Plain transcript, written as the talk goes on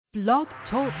Blog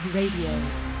Talk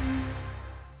Radio.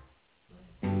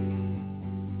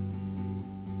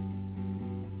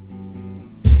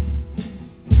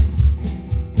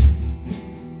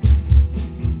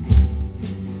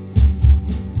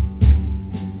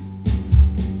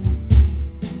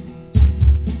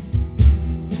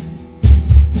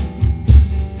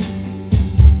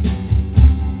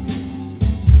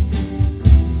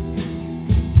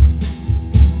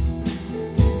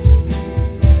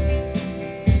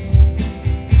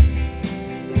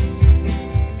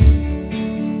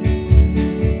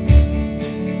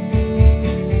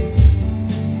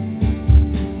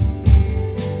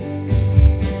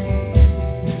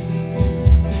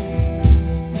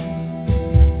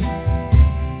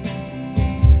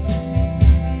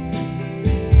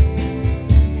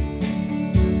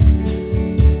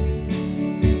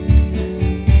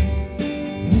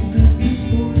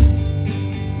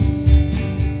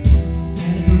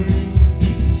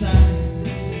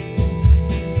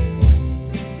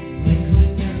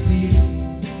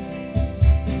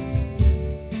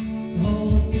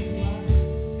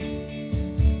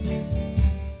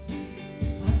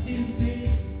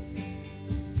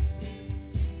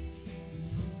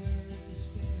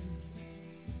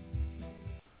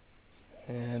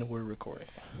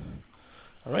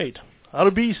 Out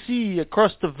of BC,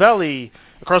 across the valley,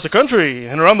 across the country,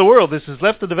 and around the world, this is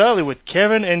Left of the Valley with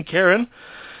Kevin and Karen.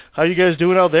 How you guys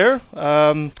doing out there?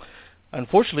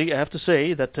 Unfortunately, I have to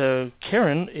say that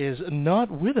Karen is not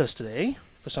with us today,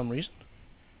 for some reason.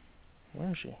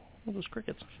 Where is she? What are those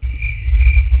crickets?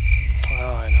 Oh,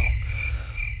 I know.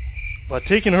 But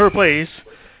taking her place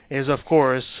is, of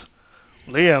course,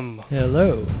 Liam.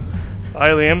 Hello. Hi,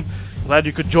 Liam. Glad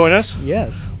you could join us.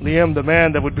 Yes. Liam, the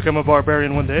man that would become a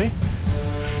barbarian one day.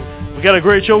 We got a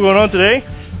great show going on today,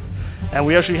 and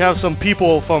we actually have some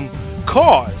people from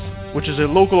C.A.U.S.S, which is a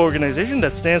local organization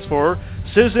that stands for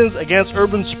Citizens Against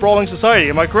Urban Sprawling Society.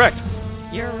 Am I correct?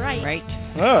 You're right. Right.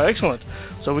 Oh, excellent.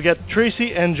 So we got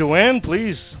Tracy and Joanne.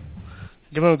 Please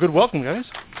give them a good welcome, guys.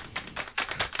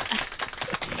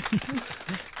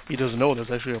 He doesn't know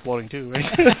that's actually applauding too,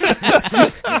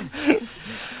 right?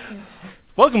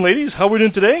 Welcome, ladies. How are we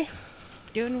doing today?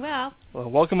 Doing well. Well,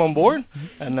 welcome on board,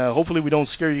 and hopefully we don't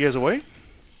scare you guys away.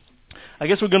 I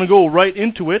guess we're going to go right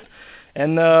into it,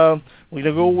 and we're going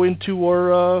to go into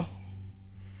our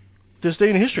this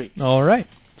day in history. All right.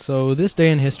 So this day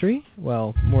in history,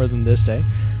 well, more than this day,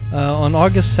 on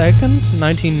August 2nd,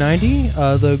 1990,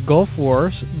 the Gulf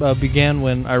War began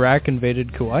when Iraq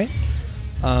invaded Kuwait.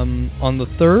 On the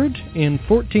 3rd, in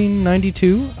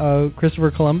 1492,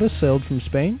 Christopher Columbus sailed from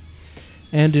Spain.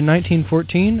 And in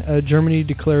 1914, Germany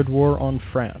declared war on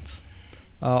France.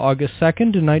 August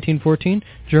 2nd, in 1914,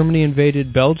 Germany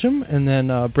invaded Belgium, and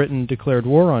then Britain declared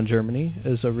war on Germany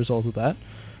as a result of that.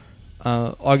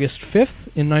 August 5th,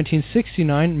 in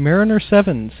 1969, Mariner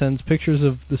 7 sends pictures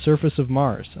of the surface of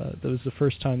Mars. That was the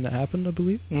first time that happened, I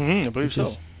believe. I believe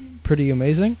so. Pretty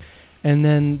amazing. And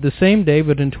then the same day,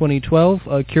 but in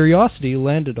 2012, Curiosity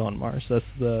landed on Mars. That's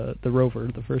the rover,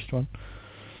 the first one.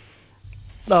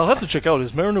 Now, I'll have to check out.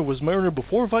 Was Mariner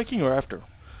before Viking or after?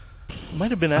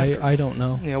 Might have been after. I don't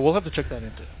know. Yeah, we'll have to check that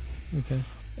into. Okay.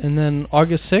 And then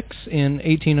August 6th, in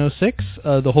 1806,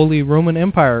 the Holy Roman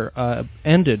Empire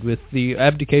ended with the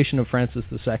abdication of Francis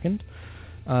II.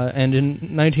 And in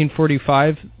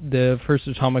 1945, the first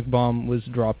atomic bomb was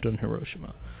dropped on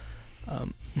Hiroshima.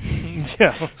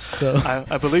 Yeah, so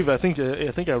I believe. I think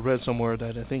I read somewhere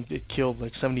that I think it killed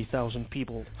like 70,000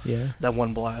 people. Yeah. That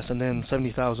one blast, and then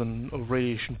 70,000 of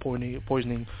radiation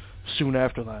poisoning soon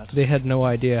after that. They had no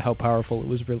idea how powerful it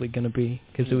was really going to be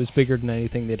because it was bigger than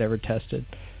anything they'd ever tested.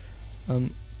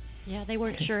 Yeah, they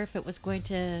weren't sure if it was going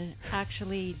to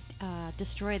actually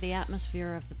destroy the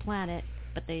atmosphere of the planet,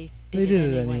 but they did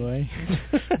it anyway.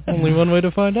 Only one way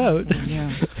to find out.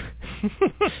 Yeah.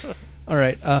 All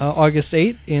right, August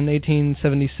 8th, in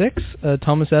 1876,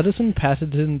 Thomas Edison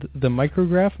patented the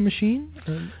micrograph machine.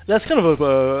 That's kind of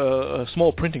a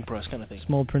small printing press kind of thing.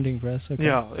 Small printing press, okay.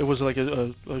 Yeah, it was like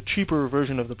a cheaper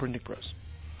version of the printing press.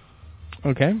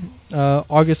 Okay.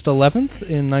 August 11th,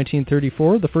 in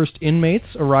 1934, the first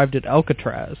inmates arrived at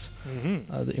Alcatraz,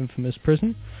 the infamous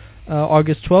prison.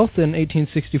 August 12th, in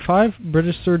 1865,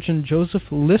 British surgeon Joseph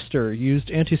Lister used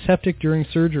antiseptic during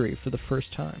surgery for the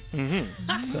first time.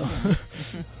 So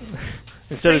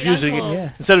instead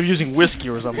of using whiskey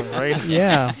or something, right?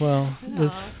 Yeah, well,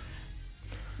 that's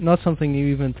not something you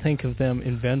even think of them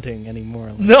inventing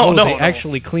anymore. Like, they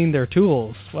actually clean their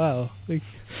tools. Wow,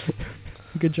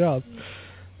 good job.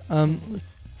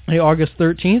 August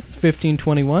 13th,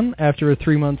 1521, after a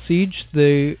 3-month siege,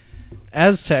 the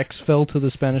Aztecs fell to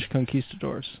the Spanish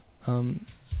conquistadors.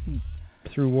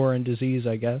 through war and disease,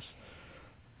 I guess.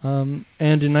 And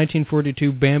in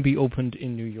 1942, Bambi opened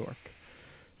in New York.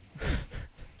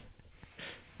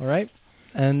 All right,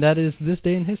 and that is this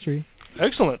day in history.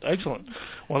 Excellent.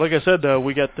 Well, like I said,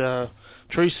 we got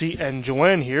Tracy and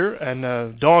Joanne here,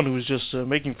 and Dawn, who's just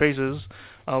making faces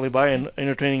only by and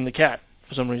entertaining the cat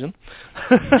for some reason.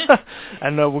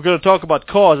 And we're going to talk about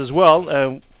cause as well.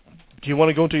 Do you want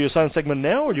to go into your science segment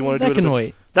now, or do you want to do it? That can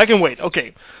wait. That can wait.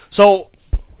 Okay. So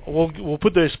we'll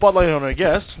put the spotlight on our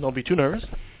guest. Don't be too nervous.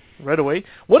 Right away.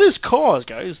 What is cause,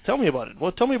 guys? Tell me about it.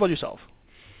 Tell me about yourself.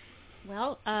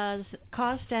 Well,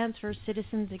 CAUSE stands for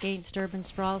Citizens Against Urban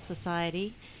Sprawl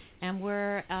Society, and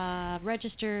we're a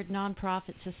registered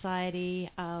nonprofit society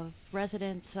of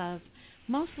residents of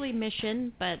mostly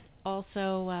Mission, but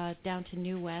also down to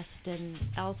New West and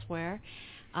elsewhere,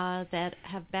 that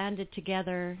have banded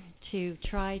together to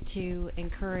try to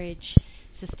encourage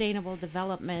sustainable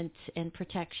development and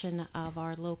protection of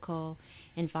our local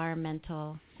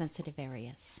environmental sensitive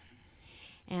areas.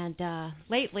 And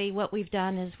lately what we've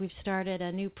done is we've started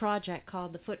a new project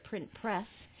called the Footprint Press.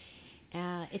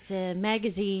 It's a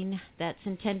magazine that's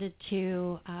intended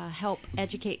to help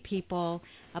educate people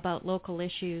about local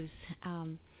issues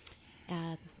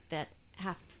that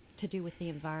have to do with the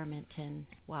environment and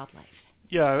wildlife.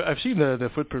 Yeah, I've seen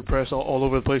the Footprint Press all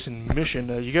over the place in Mission.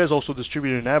 You guys also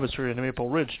distribute in Abbotsford and Maple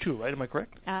Ridge too, right? Am I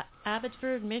correct?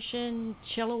 Abbotsford, Mission,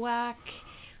 Chilliwack.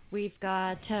 We've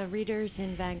got readers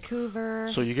in Vancouver.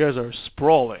 So you guys are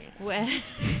sprawling,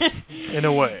 in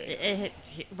a way.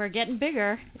 We're getting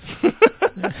bigger.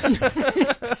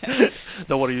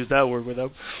 Don't want to use that word with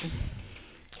them.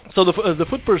 So the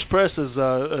Footprint Press is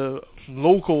a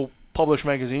local published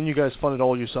magazine. You guys fund it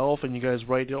all yourself, and you guys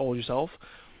write it all yourself?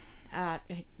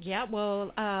 Yeah,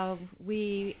 well,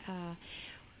 we're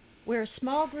a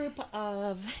small group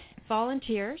of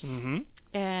volunteers. Mm-hmm.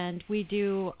 And we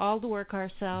do all the work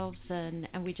ourselves, and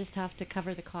we just have to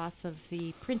cover the costs of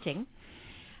the printing.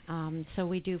 So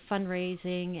we do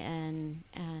fundraising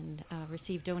and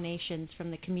receive donations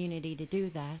from the community to do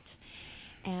that.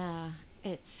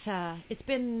 It's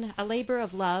been a labor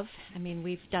of love. I mean,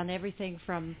 we've done everything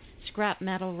from scrap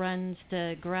metal runs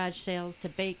to garage sales to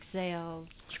bake sales.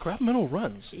 Scrap metal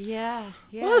runs? Yeah.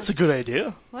 Well, that's a good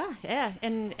idea. Well, yeah,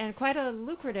 and quite a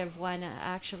lucrative one,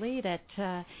 actually,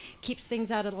 that keeps things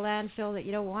out of the landfill that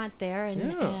you don't want there,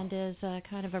 and is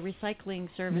kind of a recycling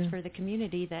service for the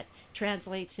community that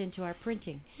translates into our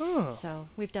printing. Oh. So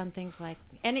we've done things like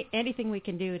anything we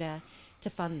can do to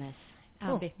fund this.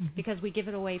 Because we give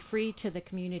it away free to the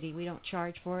community. We don't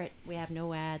charge for it. We have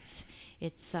no ads.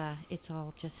 It's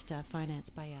all just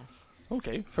financed by us.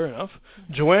 Okay, fair enough.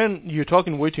 Joanne, you're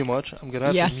talking way too much. I'm going to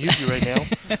have to mute you right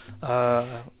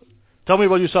now. Tell me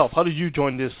about yourself. How did you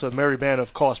join this merry band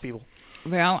of CAUSE people?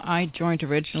 Well, I joined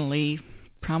originally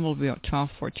probably about 12,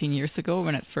 14 years ago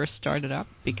when it first started up,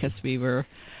 because we were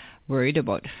worried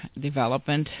about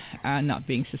development not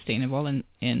being sustainable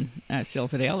in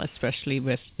Silverdale, especially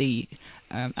with the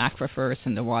aquifers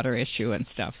and the water issue and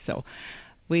stuff. So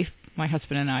my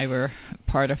husband and I were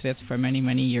part of this for many,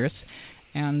 many years,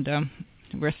 and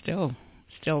we're still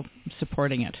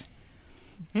supporting it.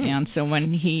 And so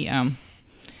when he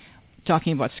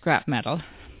talking about scrap metal,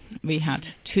 we had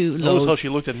 2 loads. Notice how she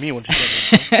looked at me when she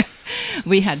said that.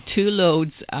 We had 2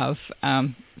 loads of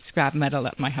scrap metal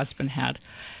that my husband had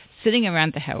sitting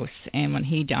around the house, and when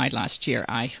he died last year,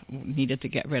 I needed to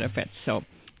get rid of it. So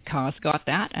CAUSE got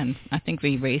that, and I think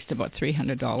we raised about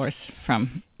 $300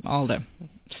 from all the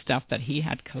stuff that he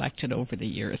had collected over the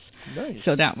years. Nice.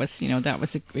 So that was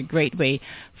a great way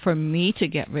for me to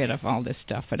get rid of all this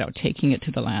stuff without taking it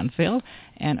to the landfill,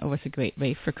 and it was a great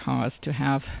way for CAUSE to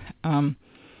have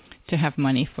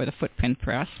money for the Footprint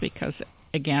Press, because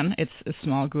again, it's a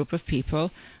small group of people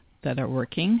that are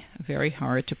working very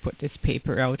hard to put this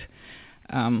paper out,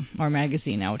 or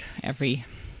magazine out every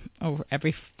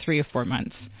 3 or 4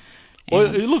 months. Well,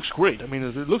 it looks great. I mean,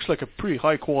 it looks like a pretty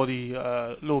high-quality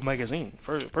little magazine,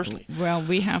 personally. Well,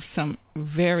 we have some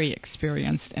very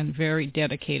experienced and very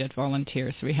dedicated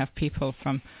volunteers. We have people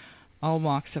from all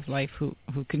walks of life who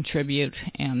contribute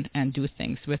and do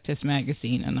things with this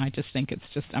magazine. And I just think it's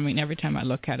just, I mean, every time I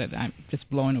look at it, I'm just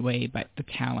blown away by the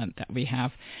talent that we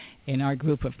have in our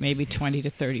group of maybe 20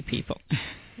 to 30 people.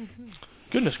 Mm-hmm.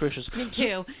 Goodness gracious. Me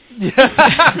too.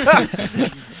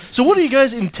 So what are you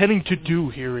guys intending to do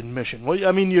here in Mission? Well,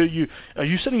 I mean, are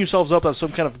you setting yourselves up as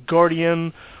some kind of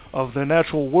guardian of the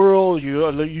natural world?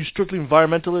 Are you strictly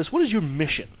environmentalists? What is your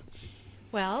mission?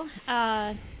 Well,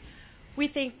 we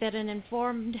think that an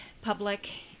informed public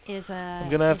is a... I'm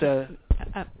going to have to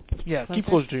keep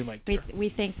closer to your mic. We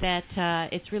think that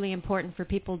it's really important for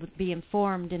people to be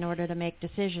informed in order to make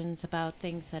decisions about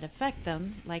things that affect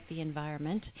them, like the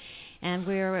environment. And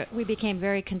we became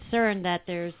very concerned that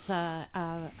there's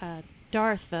a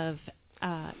dearth of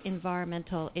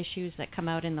environmental issues that come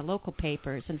out in the local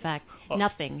papers. In fact,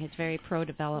 nothing. It's very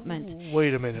pro-development.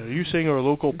 Wait a minute. Are you saying our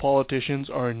local politicians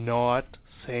are not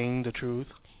saying the truth?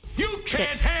 You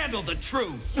can't handle the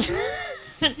truth.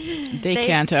 They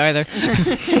can't either.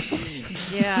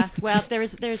 Yeah, well,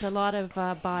 there's a lot of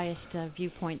biased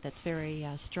viewpoint that's very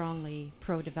strongly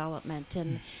pro-development,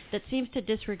 and that seems to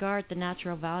disregard the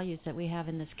natural values that we have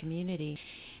in this community.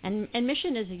 And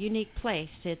Mission is a unique place.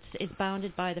 It's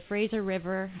bounded by the Fraser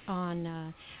River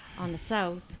on the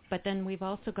south, but then we've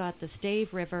also got the Stave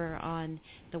River on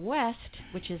the west,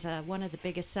 which is one of the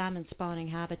biggest salmon spawning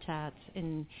habitats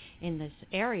in this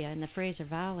area, in the Fraser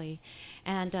Valley.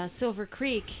 And Silver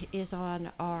Creek is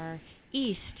on our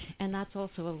east, and that's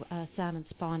also a salmon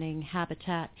spawning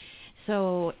habitat.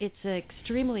 So it's an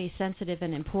extremely sensitive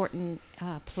and important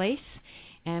place,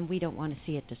 and we don't want to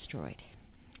see it destroyed.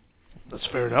 That's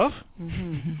fair enough.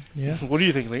 Mm-hmm. Yeah. What do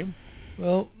you think, Liam?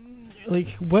 Well, like,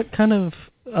 what kind of,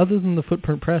 other than the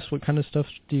footprint press, what kind of stuff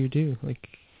do you do? Like,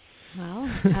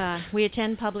 well, we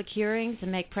attend public hearings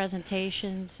and make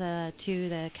presentations to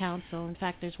the council. In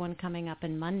fact, there's one coming up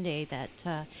on Monday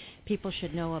that people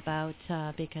should know about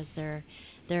because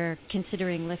they're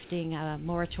considering lifting a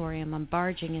moratorium on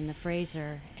barging in the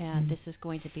Fraser, and this is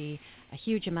going to be a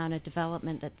huge amount of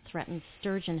development that threatens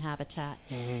sturgeon habitat.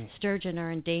 Sturgeon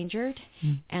are endangered,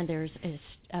 and there's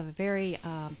a very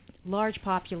large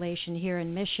population here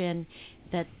in Mission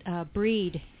that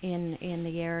breed in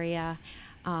the area,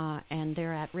 and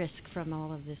they're at risk from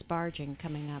all of this barging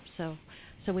coming up. So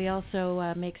we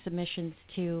also make submissions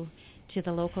to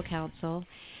the local council.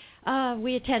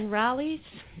 We attend rallies.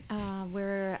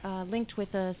 We're linked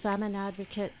with the salmon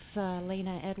advocates,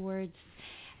 Lena Edwards,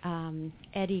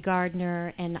 Eddie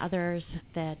Gardner, and others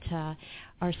that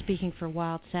are speaking for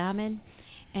wild salmon,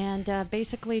 and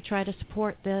basically try to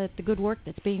support the good work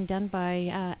that's being done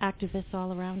by activists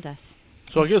all around us.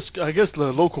 So I guess the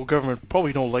local government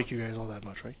probably don't like you guys all that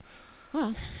much, right?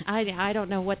 Well, I don't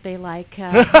know what they like,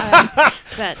 but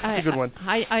That's a good one.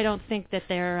 I don't think that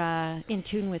they're in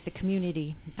tune with the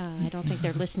community. I don't think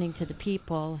they're listening to the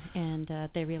people, and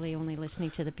they're really only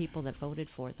listening to the people that voted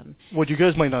for them. What you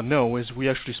guys might not know is we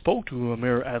actually spoke to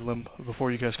Mair Adlam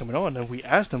before you guys coming on, and we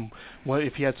asked him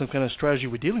if he had some kind of strategy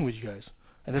with dealing with you guys,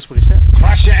 and that's what he said.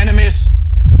 Crush your enemies,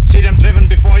 see them driven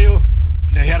before you,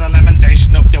 to hear the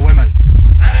lamentation of the women.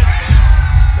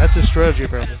 That's his strategy,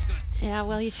 apparently. Yeah,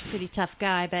 well, he's a pretty tough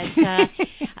guy,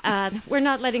 but we're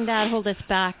not letting that hold us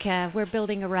back. We're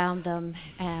building around them.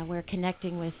 We're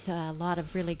connecting with a lot of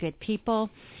really good people,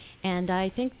 and I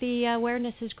think the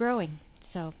awareness is growing.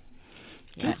 So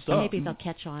maybe they'll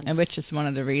catch on. And which is one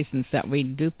of the reasons that we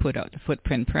do put out the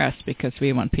footprint press, because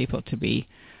we want people to be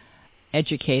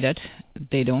educated.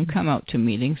 They don't come out to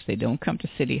meetings. They don't come to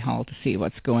City Hall to see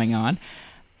what's going on,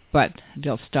 but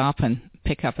they'll stop and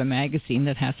pick up a magazine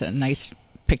that has a nice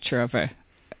picture of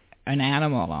an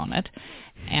animal on it,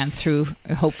 and through,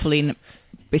 hopefully,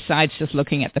 besides just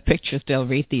looking at the pictures, they'll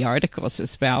read the articles as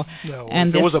well. No, and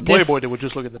if there was a Playboy, they would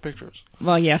just look at the pictures.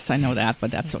 Well, yes, I know that,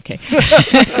 but that's okay.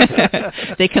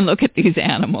 They can look at these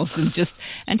animals and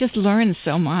just learn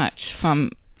so much from,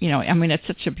 I mean, it's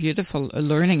such a beautiful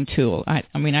learning tool. I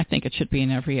think it should be in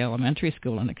every elementary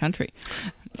school in the country.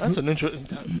 That's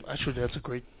actually, that's a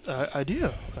great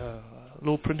idea.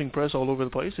 Little printing press all over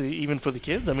the place, even for the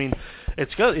kids. I mean,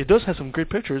 it does have some great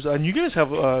pictures, and you guys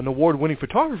have an award-winning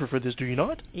photographer for this, do you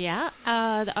not? Yeah,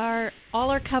 all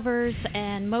our covers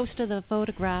and most of the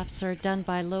photographs are done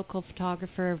by local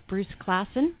photographer Bruce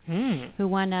Klassen, who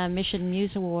won a Mission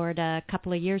Muse Award a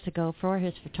couple of years ago for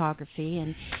his photography,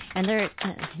 and they're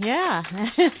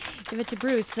give it to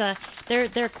Bruce.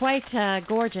 They're quite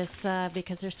gorgeous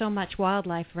because there's so much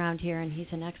wildlife around here, and he's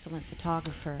an excellent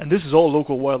photographer. And this is all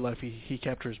local wildlife he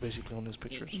captures basically on his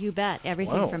pictures. You bet.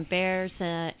 Everything from bears.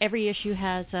 Every issue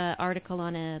has an article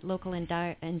on a local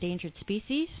endangered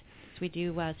species. So we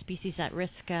do species at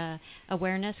risk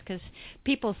awareness, because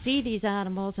people see these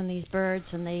animals and these birds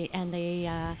and they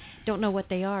don't know what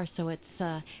they are. So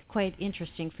it's quite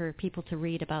interesting for people to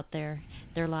read about their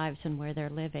lives and where they're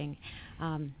living.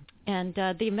 And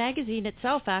the magazine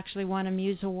itself actually won a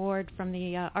Muse Award from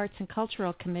the Arts and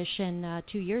Cultural Commission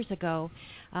 2 years ago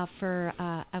for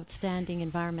outstanding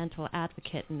environmental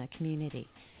advocate in the community.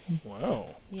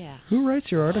 Wow. Yeah. Who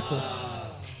writes your articles?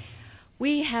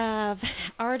 We have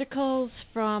articles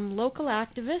from local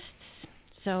activists.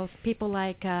 So people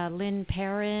like Lynn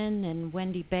Perrin and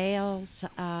Wendy Bales,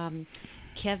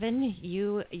 Kevin,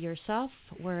 you yourself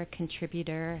were a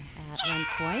contributor at one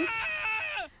point.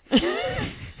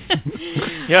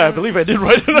 Yeah, I believe I did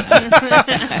write it.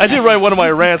 I did write one of my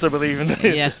rants, I believe,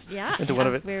 Yes. into one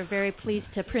of it. We're very pleased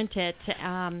to print it.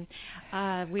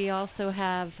 We also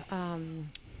have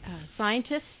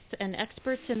scientists and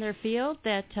experts in their field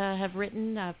that have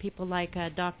written, people like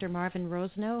Dr. Marvin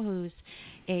Rosenow, who's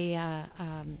a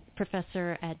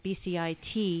professor at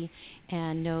BCIT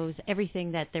and knows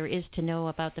everything that there is to know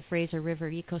about the Fraser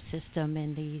River ecosystem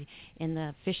and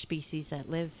the fish species that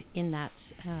live in that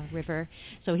river.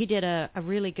 So he did a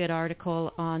really good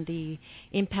article on the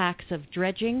impacts of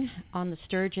dredging on the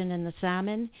sturgeon and the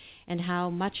salmon, and how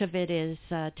much of it is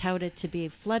touted to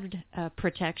be flood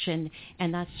protection,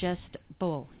 and that's just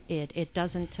bull. It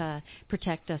doesn't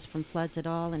protect us from floods at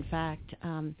all, in fact,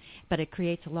 but it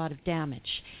creates a lot of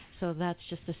damage. So that's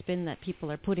just the spin that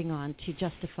people are putting on to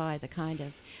justify the kind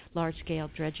of large-scale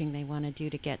dredging they want to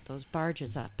do to get those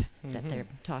barges up that they're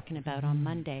talking about on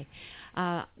Monday.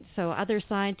 So other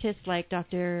scientists like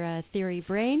Dr. Thierry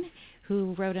Brain,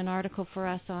 who wrote an article for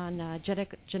us on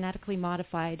genetically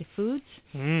modified foods,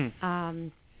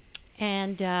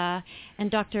 and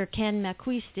Dr. Ken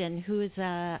McQueeston, who is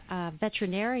a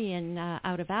veterinarian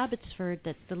out of Abbotsford,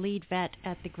 that's the lead vet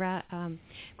at the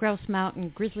Grouse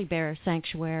Mountain Grizzly Bear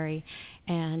Sanctuary,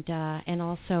 and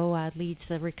also leads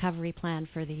the recovery plan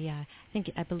for the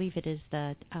I believe it is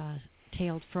the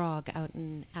tailed frog out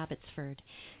in Abbotsford.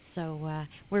 So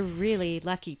we're really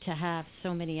lucky to have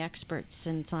so many experts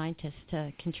and scientists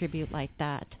to contribute like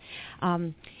that.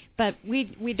 But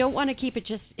we don't want to keep it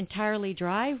just entirely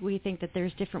dry. We think that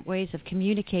there's different ways of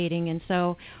communicating, and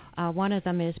so one of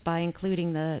them is by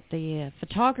including the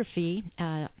photography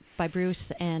by Bruce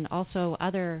and also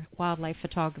other wildlife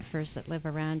photographers that live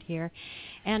around here,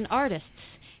 and artists,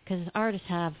 because artists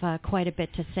have quite a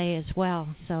bit to say as well.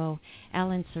 So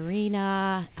Ellen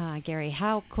Serena, Gary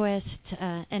Halquist,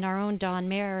 and our own Don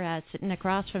Mair sitting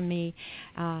across from me,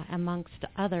 amongst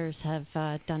others, have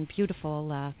done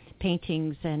beautiful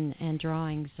paintings and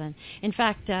drawings. And in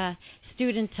fact, a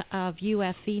student of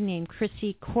UFE named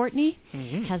Chrissy Courtney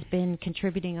has been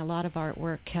contributing a lot of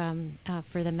artwork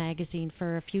for the magazine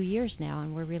for a few years now,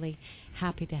 and we're really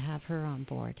happy to have her on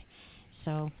board.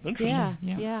 So yeah.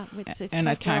 It's and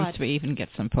at times we even get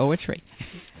some poetry,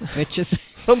 which is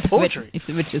some poetry,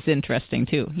 which is interesting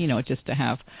too. Just to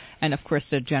have, and of course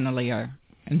they generally are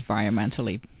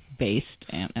environmentally based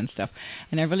and stuff.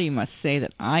 And I really must say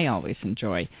that I always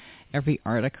enjoy every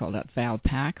article that Val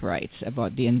Pack writes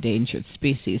about the endangered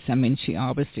species. I mean, she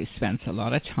obviously spends a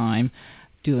lot of time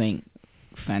doing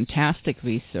fantastic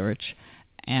research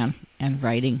and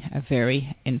writing a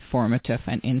very informative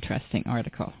and interesting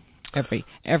article.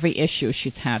 Every issue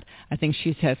she's had, I think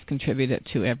she has contributed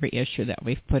to every issue that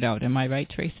we've put out. Am I right,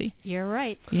 Tracy? You're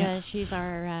right. Yeah. She's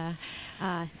our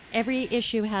every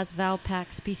issue has Val Pack's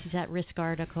Species at Risk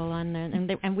article on there,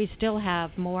 and we still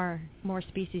have more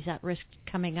species at risk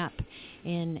coming up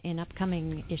in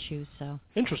upcoming issues. So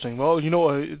interesting. Well,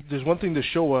 there's one thing the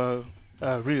show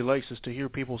really likes is to hear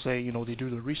people say, they do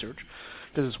their research.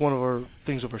 Because it's one of our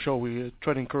things of our show. We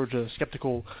try to encourage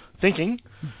skeptical thinking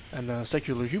and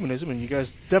secular humanism, and you guys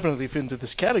definitely fit into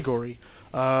this category.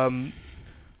 I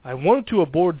wanted to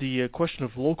abord the question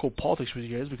of local politics with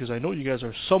you guys, because I know you guys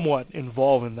are somewhat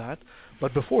involved in that.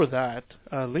 But before that,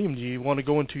 Liam, do you want to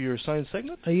go into your science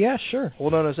segment? Yeah, sure.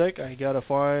 Hold on a sec. I got to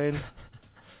find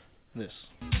this.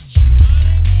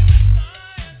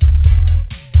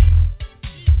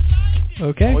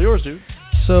 Okay. All yours, dude.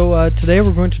 So today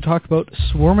we're going to talk about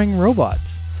swarming robots.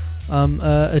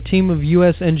 A team of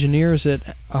U.S. engineers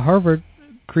at Harvard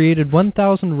created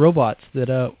 1,000 robots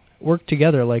that work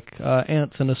together like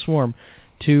ants in a swarm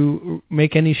to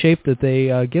make any shape that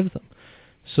they give them.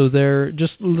 So they're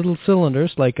just little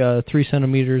cylinders, like 3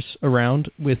 centimeters around,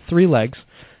 with 3 legs,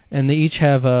 and they each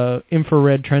have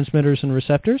infrared transmitters and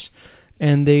receptors.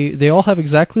 And they all have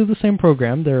exactly the same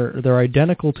program. They're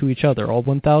identical to each other, all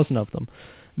 1,000 of them.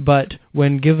 But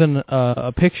when given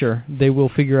a picture, they will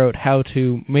figure out how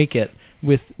to make it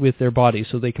with their body,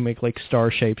 so they can make like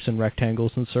star shapes and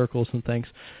rectangles and circles and things,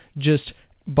 just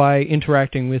by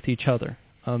interacting with each other.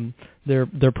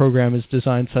 Their program is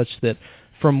designed such that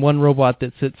from one robot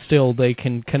that sits still, they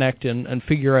can connect and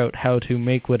figure out how to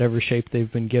make whatever shape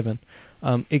they've been given.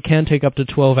 It can take up to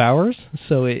 12 hours,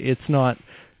 so it's not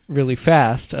really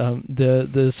fast.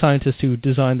 The scientist who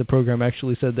designed the program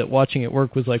actually said that watching it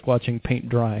work was like watching paint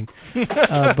drying.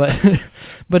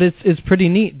 But it's pretty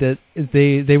neat that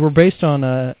they were based on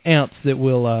ants that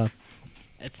will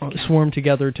swarm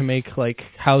together to make like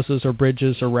houses or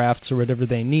bridges or rafts or whatever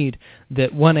they need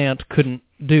that one ant couldn't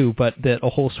do, but that a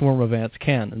whole swarm of ants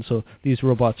can. And so these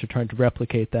robots are trying to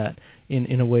replicate that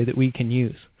in a way that we can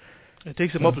use. It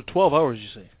takes them up to 12 hours, you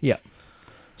say? Yeah.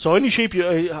 So any shape,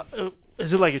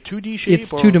 is it like a 2D shape?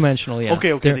 It's two-dimensional, yeah.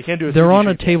 Okay, they can't do a 3D They're on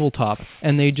a shape. tabletop,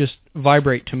 and they just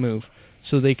vibrate to move.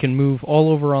 So they can move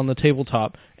all over on the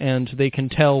tabletop, and they can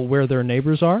tell where their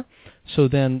neighbors are. So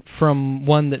then from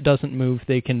one that doesn't move,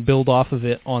 they can build off of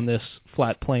it on this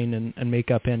flat plane and make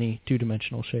up any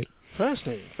two-dimensional shape.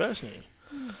 Fascinating.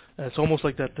 It's almost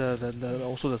like that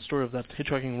story of that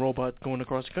hitchhiking robot going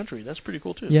across the country. That's pretty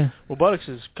cool, too. Yeah. Robotics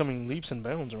is coming leaps and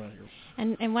bounds around here.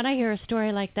 And when I hear a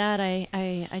story like that,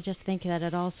 I just think that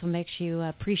it also makes you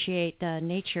appreciate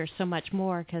nature so much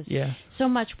more, because so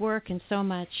much work and so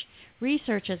much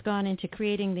research has gone into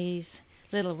creating these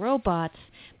little robots,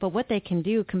 but what they can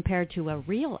do compared to a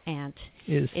real ant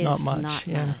is not much.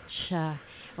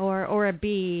 Or a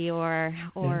bee or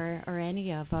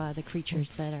any of the creatures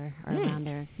that are around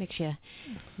there. Makes you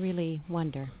really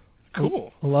wonder.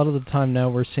 Cool. A lot of the time now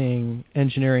we're seeing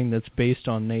engineering that's based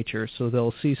on nature, so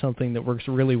they'll see something that works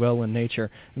really well in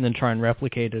nature and then try and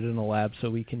replicate it in a lab so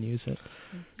we can use it.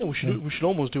 Yeah, we should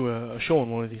almost do a show on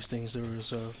one of these things.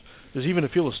 There's even a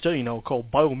field of study now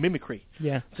called biomimicry.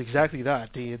 Yeah. It's exactly that.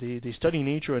 They study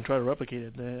nature and try to replicate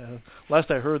it.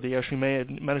 Last I heard, they actually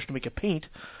managed to make a paint,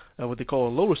 what they call a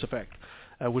lotus effect,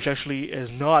 which actually is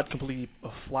not completely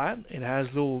flat. It has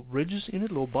little ridges in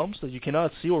it, little bumps that you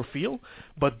cannot see or feel,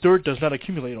 but dirt does not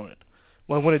accumulate on it.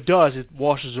 Well, when it does, it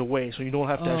washes away, so you don't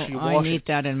have to actually wash it. I need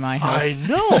that in my house. I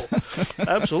know.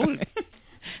 Absolutely.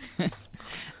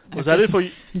 Was that it for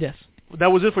you? Yes.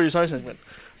 That was it for your science segment.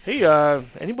 Hey,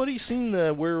 anybody seen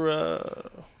where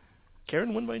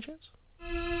Karen went by any chance?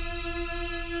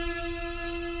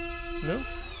 No?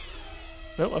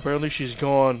 No, apparently she's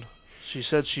gone. She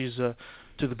said she's to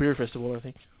the beer festival, I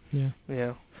think. Yeah.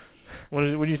 Yeah. What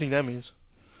do you think that means?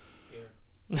 Beer.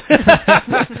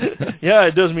 Yeah,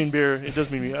 it does mean beer. It does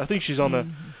mean beer. I think she's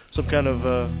on some kind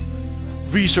of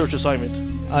research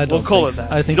assignment. We'll call it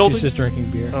that. I think she's just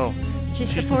drinking beer. Oh.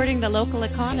 She's supporting the local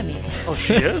economy. Oh,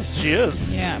 she is. She is.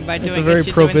 Yeah, by That's doing a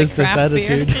very pro-business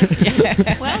attitude.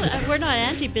 Well, we're not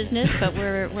anti-business, but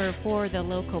we're for the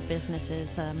local businesses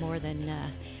more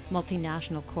than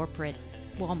multinational corporate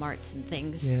Walmarts and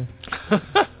things. Yeah.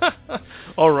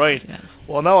 All right. Yeah.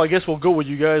 Well, now I guess we'll go with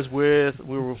you guys we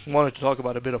wanted to talk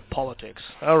about a bit of politics.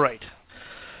 All right.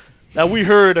 Now, we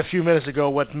heard a few minutes ago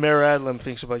what Mair Adlam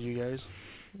thinks about you guys.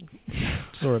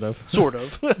 Sort of.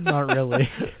 Not really.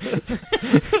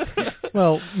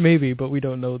 Well, maybe, but we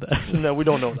don't know that. No, we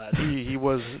don't know that. He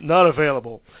was not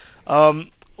available.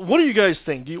 What do you guys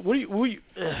think? You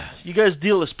guys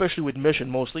deal especially with mission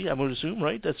mostly, I would assume,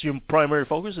 right? That's your primary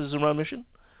focus is around mission?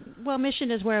 Well, mission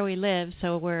is where we live,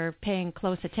 so we're paying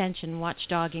close attention,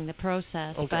 watchdogging the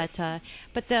process. Okay.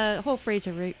 But the whole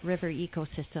Fraser River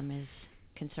ecosystem is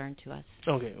concern to us.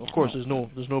 Okay, of course, there's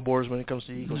no borders when it comes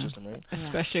to the ecosystem, right?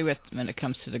 Especially when it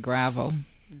comes to the gravel.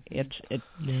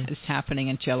 It's happening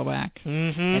in Chilliwack.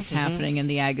 It's happening in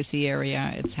the Agassiz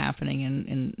area. It's happening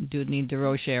in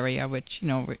Dudney-DeRoche area, which,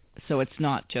 so it's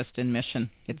not just in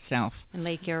Mission itself. And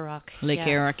Lake Yurok.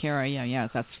 Yurok area, yeah,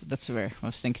 that's where I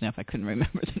was thinking of. I couldn't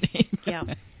remember the name. Yeah.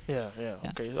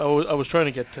 Okay, I was trying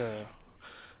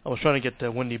to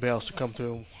get Wendy Bales to come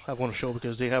to have on a show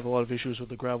because they have a lot of issues with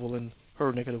the gravel in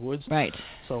her neck of the woods. Right.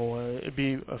 So it'd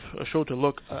be a show to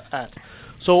look at.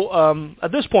 So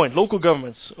at this point, local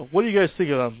governments, what do you guys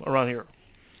think of them around here?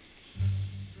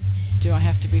 Do I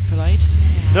have to be polite?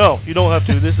 No, you don't have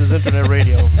to. This is internet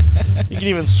radio. You can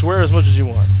even swear as much as you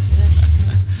want.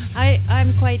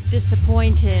 I'm quite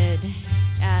disappointed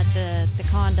at the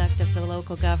conduct of the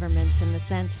local governments in the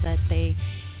sense that they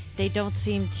don't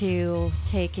seem to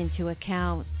take into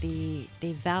account the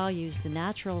values, the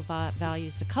natural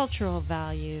values, the cultural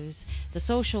values, the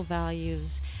social values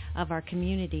of our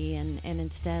community, and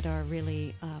instead are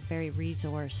really very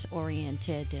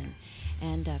resource-oriented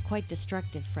and quite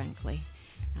destructive, frankly.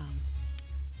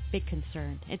 Big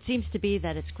concern. It seems to be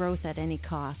that it's growth at any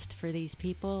cost for these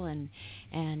people, and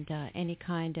any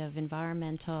kind of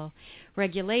environmental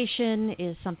regulation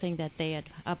is something that they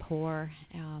abhor,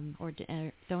 or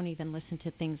don't even listen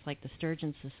to things like the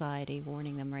Sturgeon Society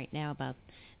warning them right now about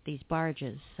these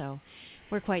barges. So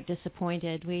we're quite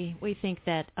disappointed. We think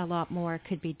that a lot more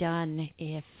could be done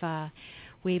if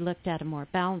We looked at a more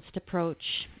balanced approach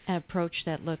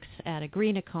that looks at a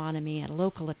green economy, a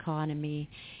local economy,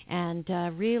 and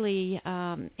really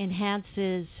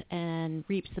enhances and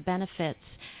reaps the benefits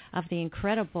of the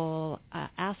incredible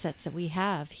assets that we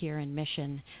have here in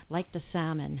Mission, like the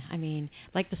salmon. I mean,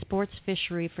 like the sports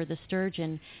fishery for the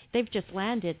sturgeon. They've just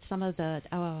landed some of the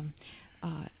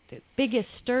biggest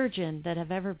sturgeon that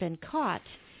have ever been caught.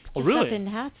 Oh, really? Up in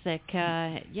Hatsic,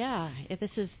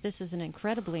 this is an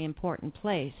incredibly important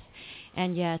place,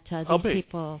 and yet these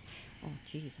people. Oh,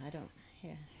 geez, I don't.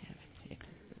 Yeah.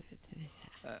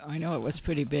 I know it was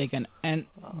pretty big, and I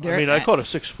mean, I caught a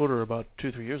 6-footer about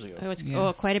 2-3 years ago. It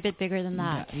was quite a bit bigger than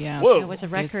that. Yeah. Whoa. It was a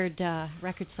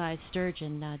record-sized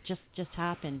sturgeon. Just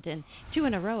happened, and 2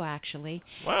 in a row actually.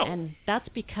 Wow. And that's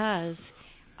because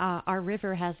our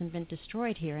river hasn't been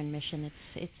destroyed here in Mission.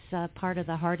 It's part of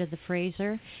the heart of the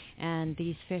Fraser, and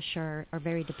these fish are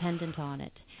very dependent on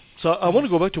it. So I want to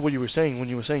go back to what you were saying when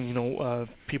you were saying,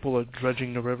 people are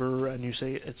dredging the river, and you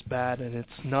say it's bad and it's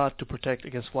not to protect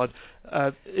against flood.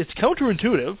 It's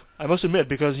counterintuitive, I must admit,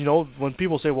 because, when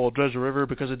people say, well, dredge the river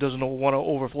because it doesn't want to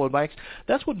overflow banks,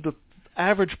 that's what the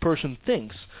average person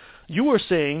thinks. You were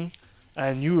saying,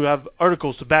 and you have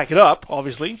articles to back it up,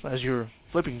 obviously, as you're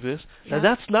flipping this, and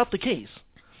that's not the case.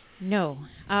 No.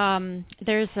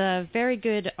 There's a very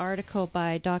good article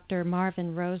by Dr.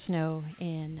 Marvin Rosenow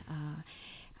in,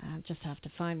 I just have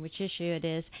to find which issue it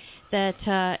is, that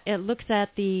it looks at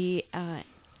the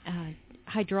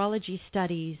hydrology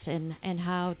studies and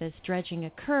how this dredging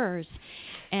occurs,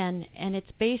 and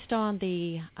it's based on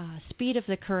the speed of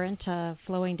the current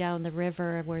flowing down the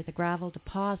river where the gravel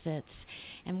deposits.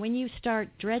 And when you start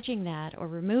dredging that or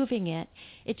removing it,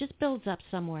 it just builds up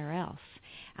somewhere else,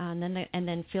 and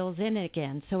then fills in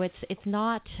again. So it's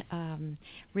not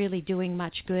really doing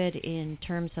much good in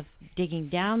terms of digging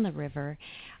down the river,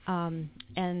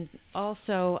 and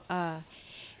also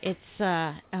it's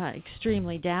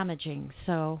extremely damaging.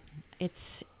 So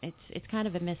it's kind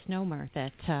of a misnomer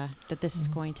that this is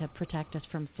going to protect us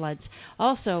from floods.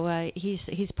 Also,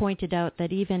 he's pointed out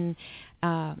that even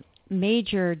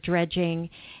major dredging,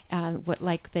 what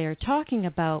like they're talking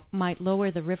about, might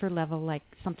lower the river level like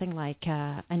something like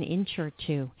an inch or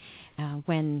two,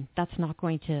 when that's not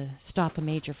going to stop a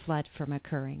major flood from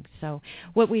occurring. So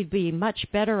what we'd be much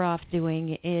better off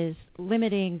doing is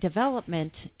limiting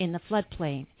development in the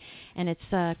floodplain. And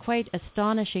it's quite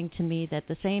astonishing to me that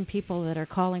the same people that are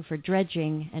calling for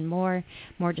dredging and more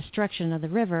destruction of the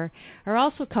river are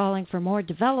also calling for more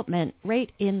development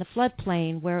right in the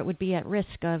floodplain where it would be at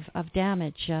risk of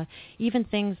damage. Even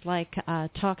things like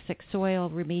toxic soil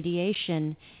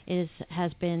remediation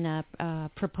has been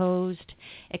proposed,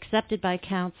 accepted by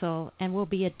council, and will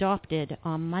be adopted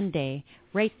on Monday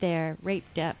right there,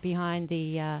 behind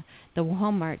the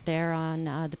Walmart there on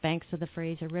the banks of the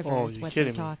Fraser River. Oh, is you're what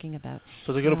kidding they're me. talking about.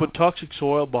 So they're going to put toxic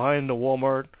soil behind the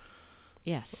Walmart?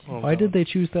 Yes. Oh, Why did they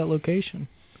choose that location?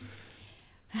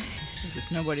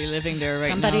 There's nobody living there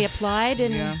right Somebody now. applied,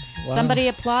 and Wow. somebody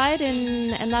applied,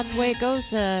 and that's the way it goes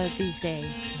these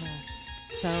days.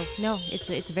 So no,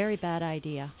 it's a very bad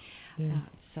idea. Yeah.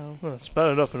 Well, it's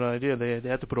bad enough an idea. They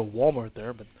had to put a Walmart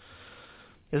there, but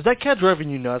is that cat driving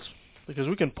you nuts? Because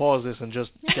we can pause this and just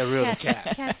get rid of the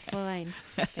cat. Cat's fine.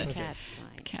 The cat's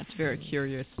fine. Cat's very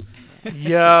curious.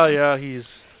 Yeah, he's...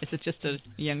 Is it just a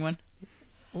young one?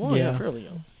 Well, Yeah. fairly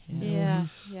young. Yeah.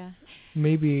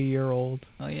 Maybe a year old.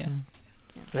 Oh, yeah.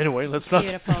 Anyway, let's not...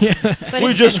 Beautiful. Yeah. But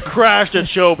We just crashed that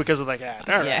show because of the cat.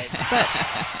 All right.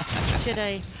 Yeah. Should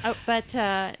I?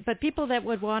 But people that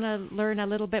would want to learn a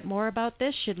little bit more about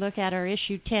this should look at our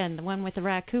issue 10, the one with the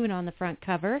raccoon on the front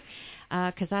cover,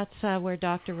 because that's where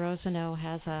Dr. Rosenow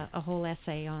has a whole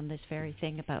essay on this very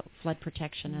thing about flood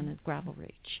protection and the gravel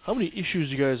reach. How many issues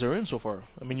you guys are in so far?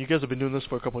 I mean, you guys have been doing this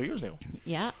for a couple of years now.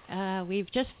 Yeah,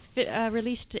 we've just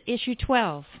released issue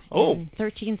 12. Oh. And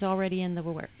 13's already in the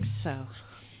works. So.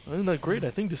 Isn't that great?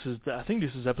 I think this is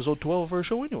episode 12 of our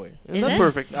show anyway. Isn't Is that it?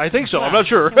 perfect? I think so. Well, I'm not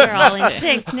sure. We're all in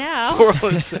sync now. We're all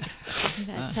in sync.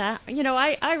 But,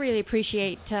 I really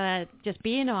appreciate just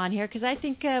being on here because I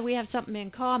think we have something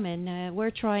in common. We're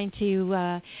trying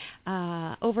to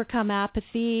overcome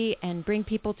apathy and bring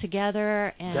people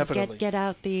together and Definitely. get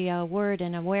out the word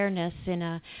and awareness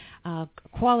in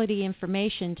quality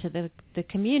information to the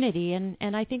community.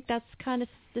 And I think that's kind of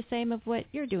the same of what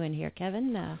you're doing here,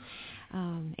 Kevin.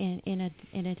 In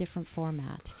a different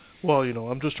format. Well,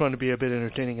 I'm just trying to be a bit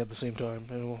entertaining at the same time.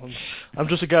 I'm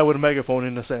just a guy with a megaphone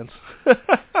in a sense.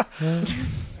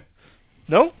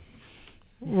 No?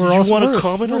 We're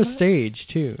comment on a that? stage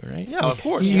too, right? Yeah, of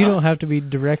course. You don't have to be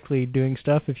directly doing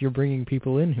stuff if you're bringing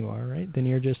people in who are, right? Then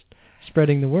you're just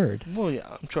spreading the word. Well, yeah,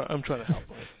 I'm trying to help.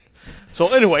 So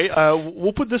anyway,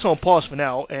 we'll put this on pause for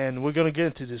now, and we're going to get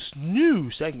into this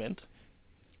new segment.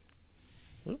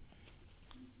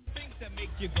 Things that make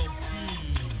you go,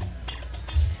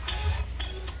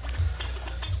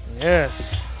 Yes.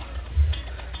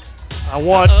 I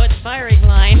want... Oh, it's firing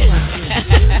line.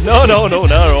 No, not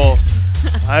at all.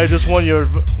 I just want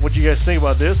what you guys think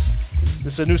about this.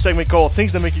 This is a new segment called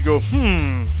Things That Make You Go,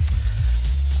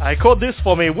 I caught this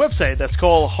from a website that's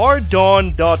called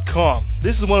harddawn.com.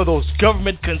 This is one of those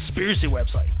government conspiracy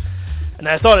websites. And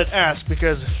I thought I'd ask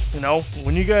because,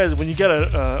 when you get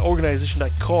an organization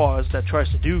like CAUSE that tries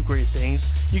to do great things,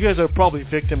 you guys are probably a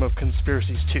victim of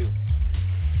conspiracies too.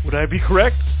 Would I be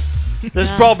correct?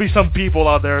 There's probably some people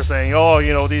out there saying,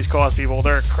 oh, these CAUSE people,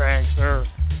 they're cranks, they're,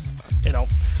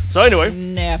 So anyway.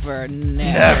 Never.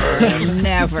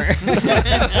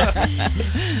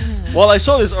 Well, I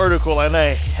saw this article and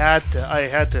I had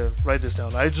to write this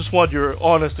down. I just want your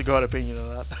honest to God opinion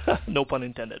on that. No pun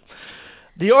intended.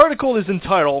 The article is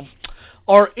entitled,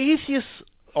 Are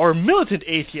Militant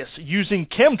Atheists Using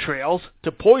Chemtrails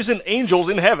to Poison Angels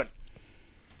in Heaven?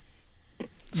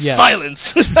 Yes. Silence.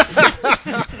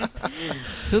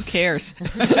 Who cares?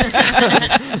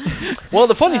 Well,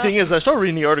 the funny thing is, I started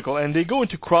reading the article, and they go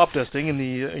into crop dusting and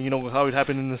how it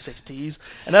happened in the 60s,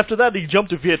 and after that they jump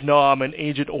to Vietnam and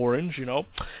Agent Orange,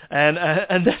 and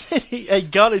then I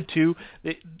got into,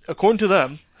 according to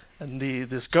them, and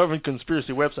this government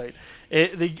conspiracy website,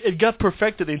 it got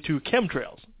perfected into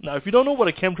chemtrails. Now, if you don't know what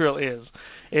a chemtrail is,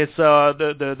 it's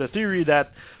the theory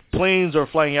that planes are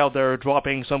flying out there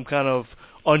dropping some kind of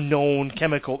unknown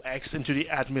chemical X into the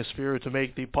atmosphere to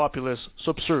make the populace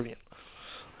subservient.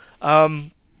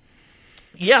 So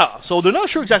they're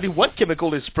not sure exactly what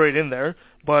chemical is sprayed in there,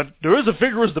 but there is a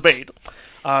vigorous debate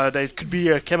that it could be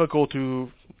a chemical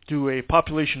to do a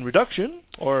population reduction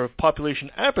or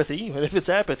population apathy. And if it's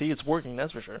apathy, it's working,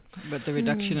 that's for sure. But the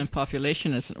reduction in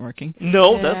population isn't working.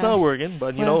 No, that's not working.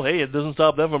 But hey, it doesn't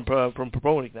stop them from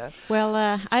promoting that. Well,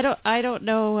 I don't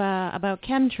know about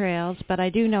chemtrails, but I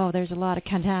do know there's a lot of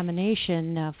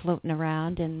contamination floating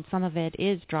around, and some of it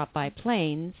is dropped by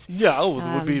planes. Yeah, it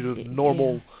would be the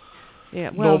normal.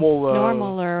 Yeah, well,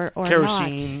 normal or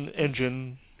kerosene not.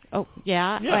 engine. Oh,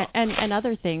 yeah. And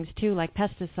other things too, like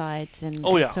pesticides and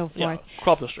so forth. Yeah,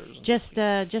 crop dusters. Just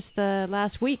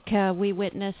last week, we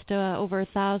witnessed over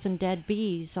 1,000 dead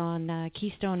bees on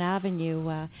Keystone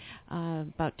Avenue,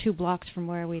 about 2 blocks from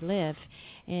where we live,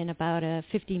 in about a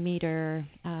 50-meter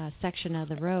section of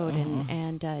the road,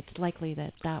 and it's likely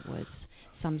that was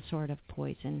some sort of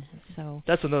poison. So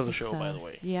that's another show, by the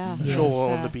way. Yeah. The show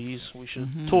on the bees. We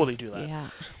should totally do that. Yeah.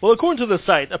 Well, according to the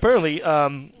site, apparently,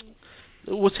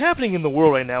 what's happening in the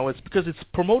world right now is because it's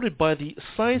promoted by the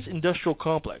Science Industrial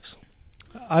Complex.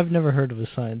 I've never heard of a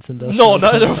science industrial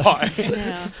No, neither have I.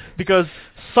 Yeah. Because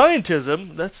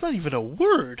scientism, that's not even a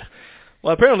word.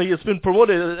 Well, apparently it's been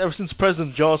promoted ever since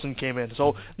President Johnson came in.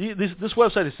 So this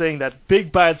website is saying that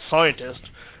big bad scientists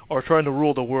are trying to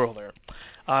rule the world there.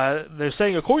 They're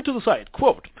saying, according to the site,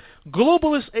 quote,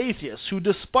 globalist atheists who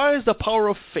despise the power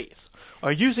of faith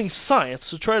are using science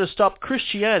to try to stop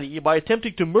Christianity by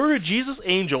attempting to murder Jesus'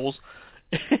 angels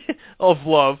of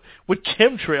love with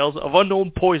chemtrails of unknown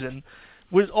poison,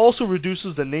 which also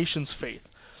reduces the nation's faith.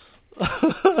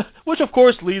 Which, of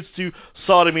course, leads to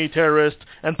sodomy, terrorist,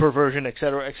 and perversion,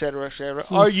 etc., etc., etc.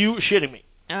 Are you shitting me?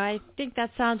 I think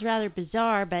that sounds rather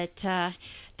bizarre, but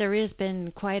there has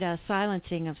been quite a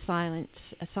silencing of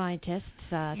scientists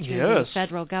through the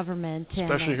federal government.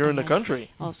 Especially here in the country.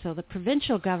 Also the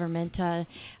provincial government.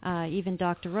 Even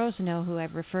Dr. Rosenow, who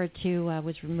I've referred to,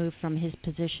 was removed from his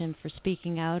position for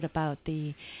speaking out about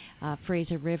the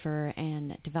Fraser River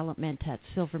and development at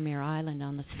Silvermere Island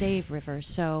on the Stave River.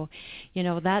 So,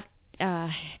 that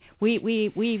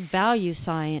we value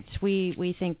science.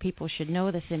 We think people should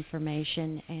know this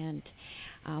information, and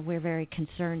we're very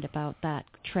concerned about that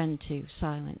trend to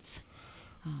silence.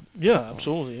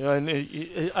 Absolutely.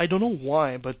 And I don't know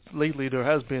why, but lately there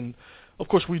has been. Of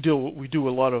course, we do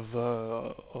a lot of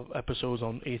episodes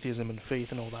on atheism and faith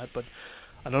and all that, but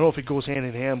I don't know if it goes hand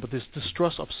in hand. But this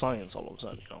distrust of science all of a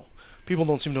sudden, people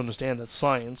don't seem to understand that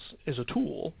science is a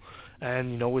tool,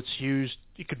 and it's used.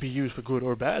 It could be used for good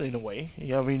or bad in a way.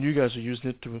 Yeah, I mean, you guys are using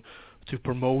it to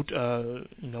promote,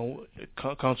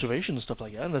 conservation and stuff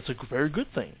like that, and that's a very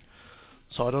good thing.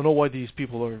 So I don't know why these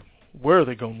people are. Where are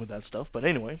they going with that stuff? But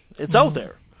anyway, it's out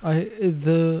there.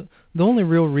 The only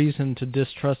real reason to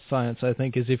distrust science, I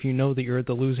think, is if you know that you're at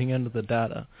the losing end of the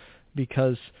data.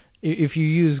 Because if you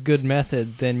use good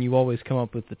method, then you always come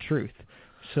up with the truth.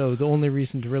 So the only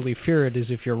reason to really fear it is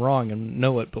if you're wrong and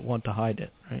know it but want to hide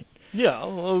it, right? Yeah,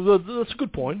 well, that's a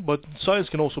good point. But science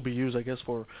can also be used, I guess,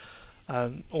 for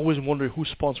always wondering who's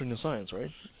sponsoring the science,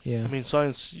 right? Yeah. I mean,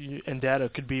 science and data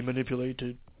could be manipulated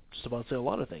to just about say a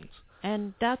lot of things.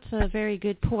 And that's a very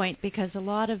good point, because a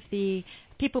lot of the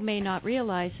people may not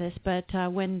realize this, but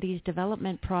when these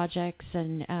development projects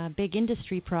and big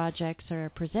industry projects are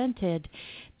presented,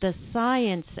 the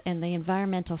science and the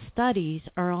environmental studies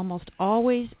are almost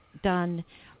always done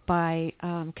by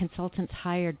consultants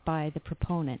hired by the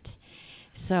proponent.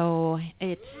 So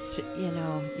it's,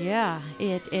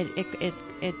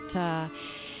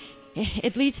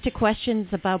 it leads to questions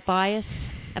about bias,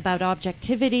 about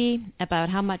objectivity, about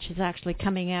how much is actually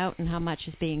coming out and how much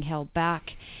is being held back.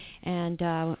 And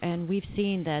we've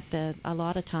seen that a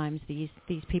lot of times these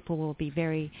people will be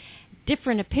very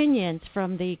different opinions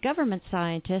from the government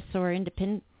scientists or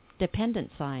independent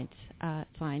scientists.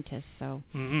 So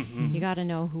you got to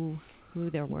know who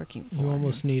they're working for. You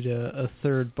almost need a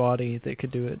third body that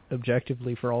could do it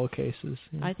objectively for all cases.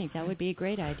 Yeah. I think that would be a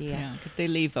great idea. Yeah, because they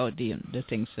leave out the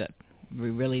things that we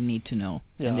really need to know,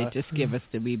 and they just give us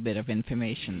the wee bit of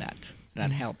information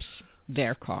that helps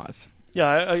their cause. Yeah,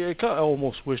 I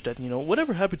almost wish that,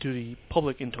 whatever happened to the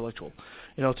public intellectual?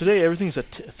 Today everything's a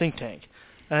think tank,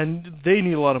 and they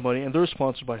need a lot of money, and they're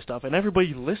sponsored by stuff, and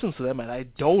everybody listens to them, and I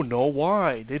don't know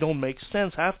why. They don't make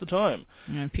sense half the time.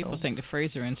 And people think the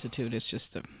Fraser Institute is just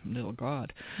a little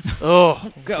god.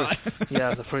 Oh, God.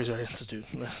 Yeah, the Fraser Institute.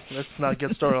 Let's not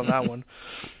get started on that one.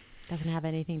 Doesn't have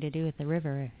anything to do with the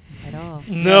river at all.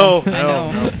 No,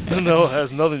 it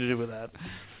has nothing to do with that.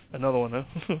 Another one, huh?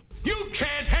 You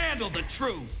can't handle the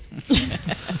truth.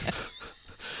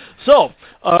 So,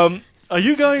 are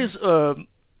you guys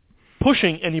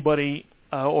pushing anybody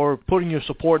or putting your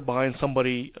support behind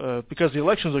somebody because the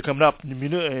elections are coming up,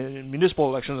 municipal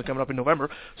elections are coming up in November,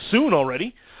 soon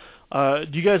already? Do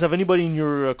you guys have anybody in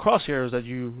your crosshairs that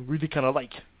you really kind of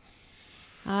like?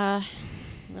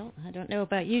 Well, I don't know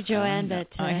about you, Joanne, but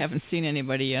I haven't seen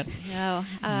anybody yet. No,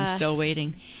 I'm still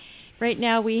waiting. Right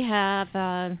now we have,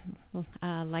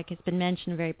 like it's been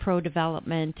mentioned, a very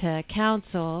pro-development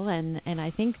council, and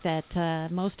I think that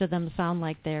most of them sound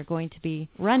like they're going to be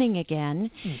running again.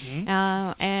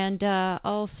 Mm-hmm. And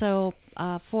also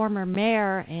former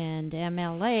mayor and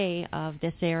MLA of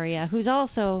this area, who's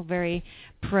also very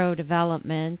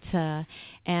pro-development,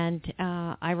 and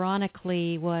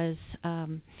ironically was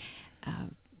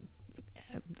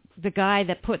the guy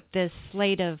that put this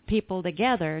slate of people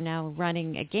together now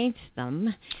running against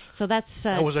them. So that's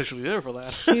I was actually there for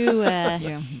that. Two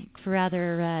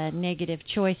rather negative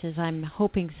choices. I'm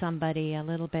hoping somebody a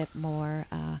little bit more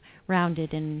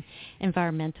rounded and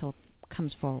environmental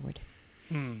comes forward.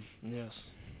 Yes.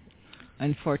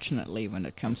 Unfortunately, when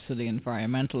it comes to the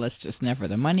environmentalists, there's never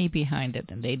the money behind it,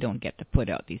 and they don't get to put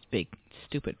out these big,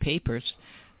 stupid papers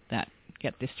that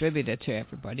get distributed to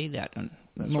everybody that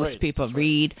most people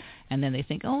read, and then they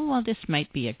think, oh, well, this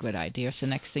might be a good idea. So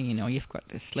next thing you know, you've got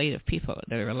this slate of people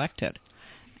that are elected.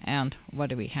 And what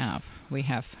do we have? We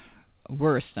have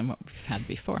worse than what we've had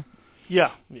before. Yeah,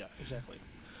 exactly.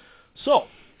 So,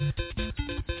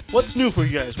 what's new for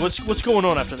you guys? What's going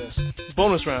on after this?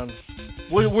 Bonus round.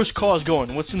 Where's cause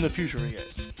going? What's in the future for you guys?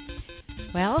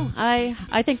 Well,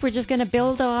 I think we're just going to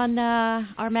build on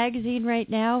our magazine right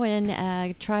now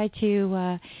and try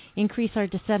to increase our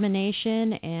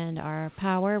dissemination and our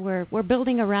power. We're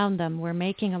building around them. We're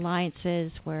making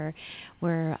alliances. We're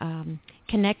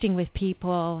connecting with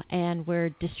people, and we're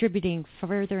distributing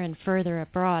further and further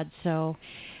abroad. So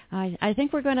I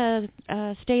think we're going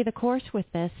to stay the course with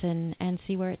this and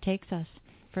see where it takes us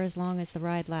for as long as the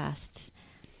ride lasts.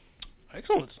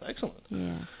 Excellent.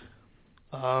 Yeah.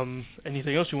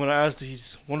 Anything else you want to ask these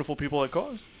wonderful people at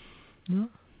Cause? No.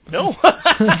 No?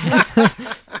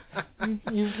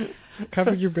 You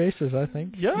covered your bases, I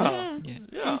think. Yeah.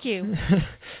 Thank you.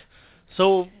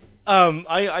 So,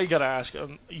 I got to ask,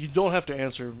 you don't have to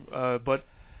answer, but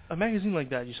a magazine like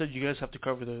that, you said you guys have to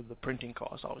cover the printing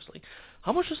cost, obviously.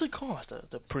 How much does it cost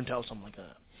to print out something like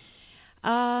that?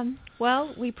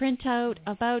 Well, we print out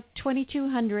about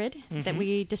 2,200 that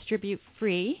we distribute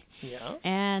free. Yeah.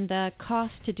 And the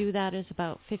cost to do that is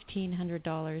about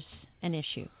 $1,500 an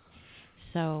issue.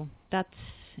 So that's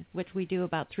what we do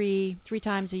about three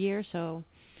times a year. So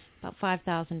about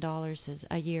 $5,000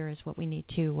 a year is what we need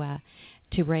to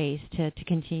raise to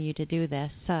continue to do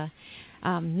this.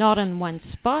 Not on one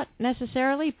spot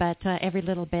necessarily, but every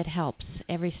little bit helps.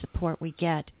 Every support we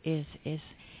get is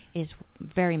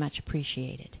very much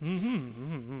appreciated.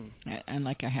 And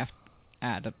like I have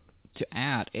to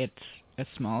add, it's a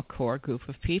small core group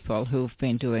of people who've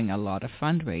been doing a lot of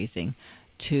fundraising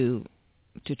to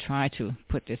to try to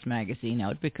put this magazine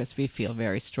out because we feel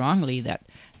very strongly that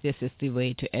this is the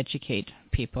way to educate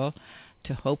people,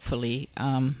 to hopefully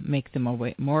make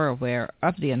them more aware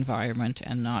of the environment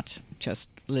and not just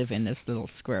live in this little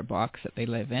square box that they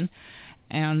live in.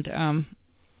 And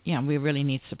we really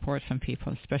need support from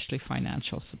people, especially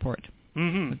financial support.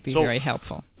 Mm-hmm. Would be very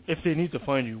helpful. If they need to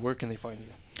find you, where can they find you?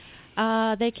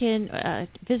 They can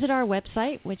visit our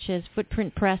website, which is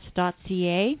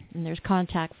footprintpress.ca, and there's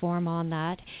contact form on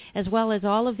that, as well as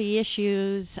all of the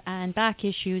issues and back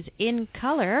issues in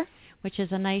color, which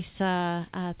is a nice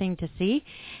thing to see.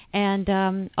 And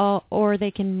or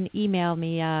they can email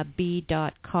me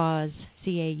beC.A.U.S.S,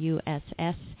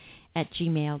 C-A-U-S-S,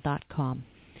 @gmail.com.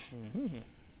 Mm-hmm.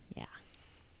 Yeah.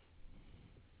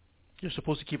 You're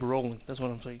supposed to keep it rolling. That's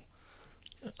what I'm saying.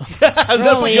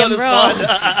 Roll, Liam, roll.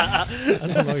 I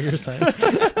don't know what you're saying.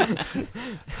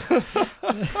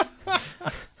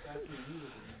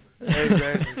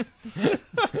 Exactly.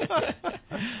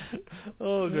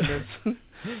 Oh, goodness.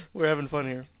 We're having fun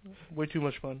here. Way too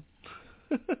much fun.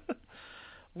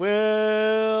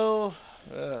 Well,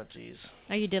 oh, jeez.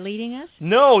 Are you deleting us?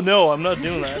 No, I'm not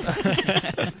doing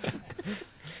that.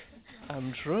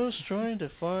 I'm just trying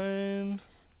to find...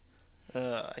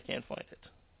 I can't find it.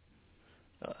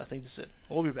 I think that's it.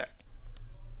 We'll be back.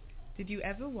 Did you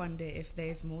ever wonder if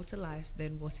there's more to life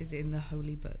than what is in the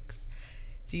holy books?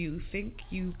 Do you think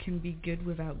you can be good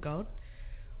without God?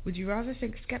 Would you rather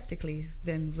think skeptically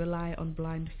than rely on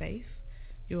blind faith?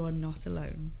 You are not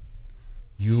alone.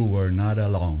 You are not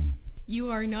alone.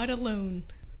 You are not alone.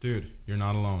 Dude, you're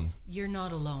not alone. You're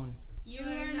not alone. You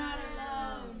are not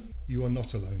alone. You are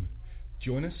not alone.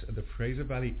 Join us at the Fraser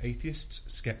Valley Atheists,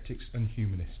 Skeptics and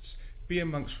Humanists. Be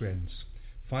amongst friends.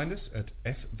 Find us at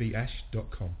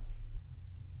fvash.com.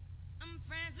 I'm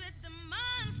friends with the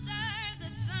monsters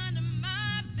that's under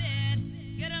my bed.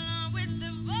 Get along with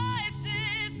the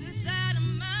voices inside of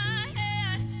my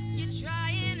head. You're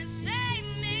trying to save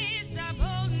me, stop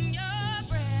holding your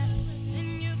breath.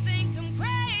 And you think I'm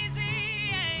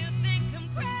crazy, yeah, you think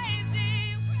I'm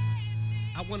crazy.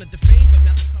 I want to defame but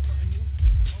not to cover a news.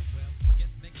 Oh well, I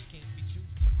guess beggars can't be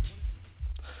choosers.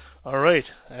 Alright,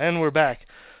 and we're back.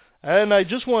 And I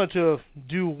just wanted to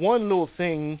do one little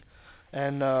thing,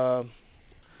 and I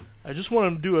just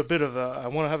want to do a bit of I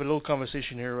want to have a little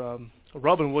conversation here.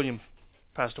 Robin Williams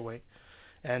passed away,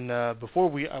 and I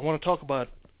want to talk about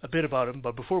a bit about him,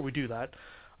 but before we do that,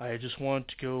 I just want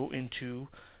to go into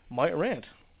my rant.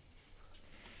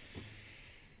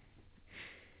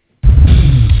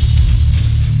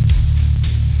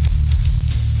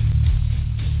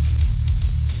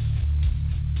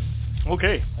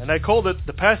 Okay, and I called it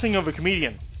The Passing of a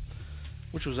Comedian,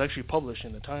 which was actually published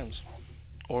in the Times.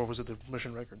 Or was it the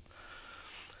Mission Record?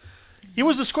 He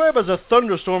was described as a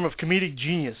thunderstorm of comedic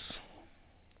genius.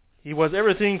 He was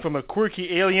everything from a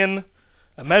quirky alien,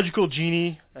 a magical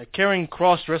genie, a caring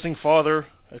cross-dressing father,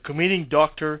 a comedic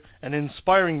doctor, an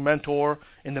inspiring mentor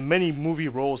in the many movie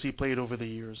roles he played over the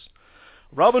years.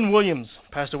 Robin Williams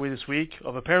passed away this week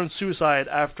of apparent suicide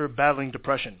after battling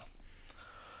depression.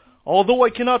 Although I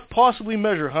cannot possibly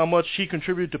measure how much he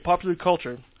contributed to popular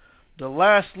culture, the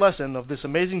last lesson of this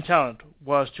amazing talent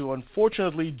was to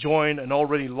unfortunately join an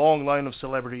already long line of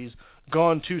celebrities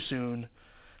gone too soon,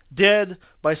 dead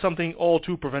by something all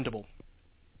too preventable.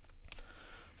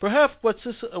 Perhaps what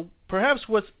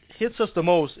hits us the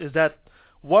most is that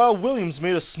while Williams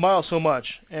made us smile so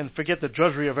much and forget the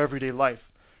drudgery of everyday life,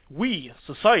 we,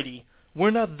 society,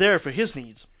 were not there for his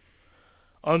needs.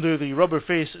 Under the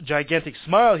rubber-faced, gigantic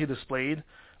smile he displayed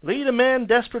lay a man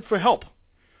desperate for help.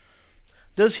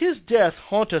 Does his death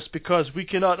haunt us because we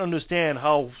cannot understand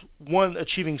how one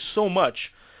achieving so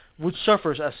much would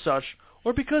suffer as such,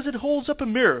 or because it holds up a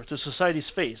mirror to society's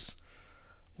face?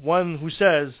 One who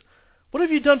says, "What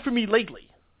have you done for me lately?"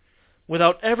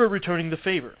 without ever returning the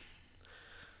favor.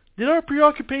 Did our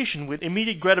preoccupation with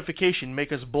immediate gratification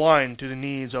make us blind to the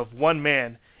needs of one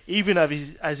man, even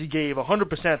as he gave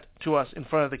 100% to us in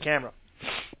front of the camera?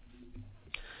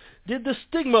 Did the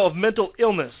stigma of mental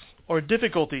illness or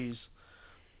difficulties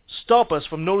stop us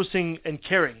from noticing and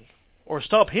caring, or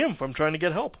stop him from trying to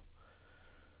get help?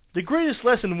 The greatest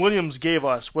lesson Williams gave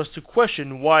us was to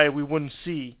question why we couldn't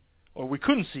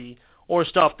see, or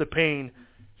stop the pain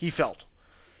he felt.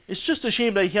 It's just a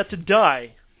shame that he had to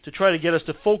die to try to get us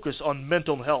to focus on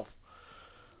mental health.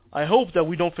 I hope that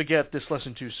we don't forget this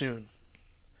lesson too soon.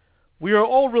 We are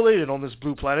all related on this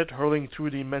blue planet, hurling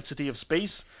through the immensity of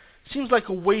space. Seems like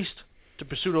a waste to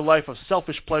pursue a life of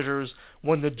selfish pleasures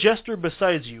when the jester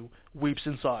beside you weeps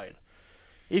inside.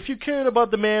 If you cared about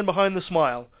the man behind the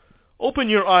smile, open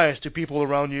your eyes to people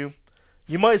around you.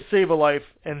 you might save a life,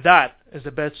 and that is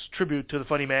the best tribute to the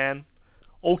funny man.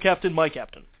 Oh, Captain, my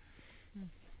Captain.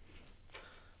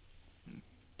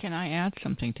 Can I add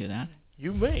something to that?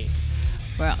 You may.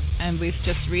 Well, and we've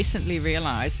just recently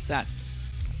realized that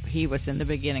he was in the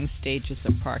beginning stages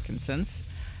of Parkinson's.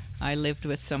 I lived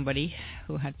with somebody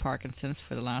who had Parkinson's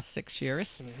for the last 6 years,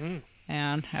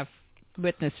 and have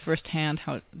witnessed firsthand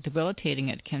how debilitating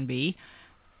it can be.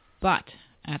 But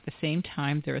at the same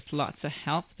time, there is lots of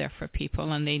help there for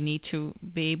people, and they need to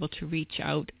be able to reach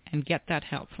out and get that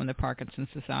help from the Parkinson's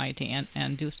Society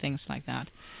and do things like that,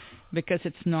 because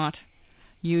it's not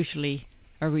usually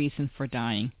a reason for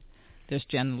dying. There's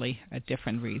generally a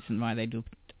different reason why they do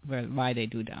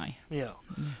die. Yeah.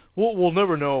 We'll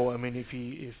never know. I mean,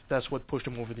 if that's what pushed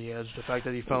him over the edge, the fact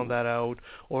that he found that out,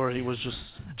 or he was just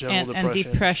general depression. And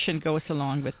depression goes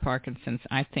along with Parkinson's.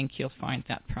 I think you'll find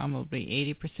that probably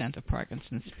 80% of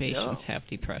Parkinson's patients have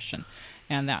depression,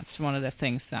 and that's one of the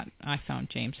things that I found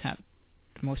James had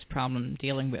the most problem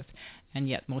dealing with, and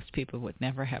yet most people would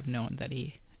never have known that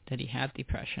he had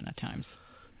depression at times.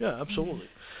 Yeah, absolutely.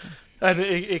 And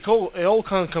it all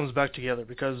kind of comes back together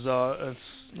because, it's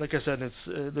like I said,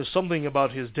 there's something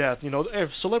about his death. You know, if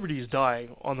celebrities die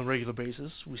on a regular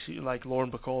basis, we see like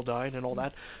Lauren Bacall died and all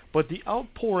that, but the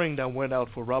outpouring that went out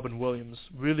for Robin Williams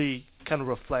really kind of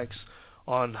reflects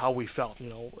on how we felt. You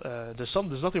know,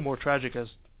 there's nothing more tragic as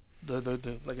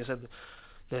the like I said,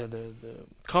 the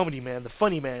comedy man, the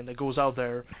funny man that goes out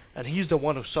there, and he's the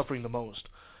one who's suffering the most.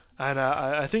 And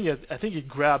I think it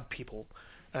grabbed people.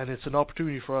 And it's an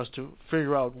opportunity for us to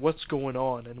figure out what's going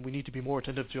on, and we need to be more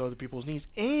attentive to other people's needs.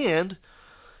 And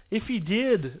if he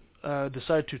did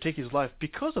decide to take his life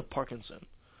because of Parkinson,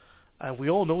 and we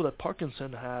all know that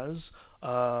Parkinson has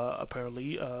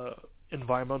apparently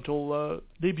environmental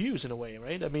debuts in a way,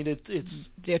 right? I mean, it's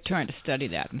they're trying to study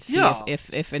that and see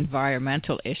if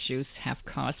environmental issues have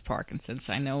caused Parkinson's.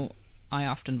 I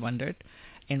often wondered,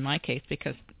 in my case,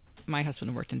 because my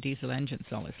husband worked in diesel engines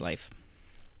all his life.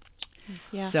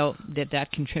 Yeah. So did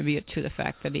that contribute to the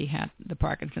fact that he had the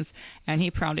Parkinson's? And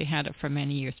he probably had it for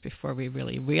many years before we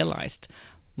really realized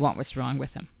what was wrong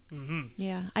with him. Mm-hmm.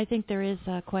 Yeah, I think there is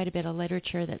quite a bit of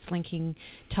literature that's linking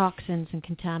toxins and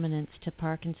contaminants to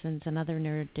Parkinson's and other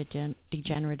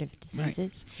neurodegenerative diseases.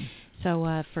 Right.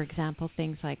 So, for example,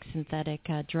 things like synthetic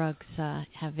drugs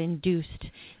have induced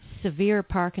severe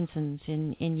Parkinson's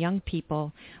in young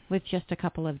people with just a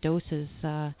couple of doses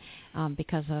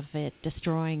because of it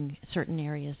destroying certain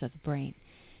areas of the brain.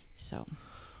 So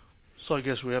I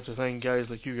guess we have to thank guys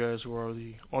like you guys who are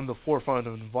on the forefront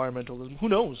of environmentalism. Who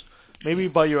knows? Maybe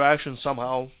by your actions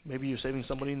somehow, maybe you're saving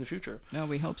somebody in the future. No,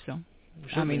 we hope so.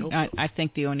 I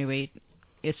think the only way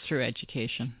is through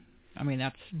education. I mean,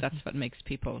 that's what makes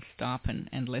people stop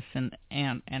and listen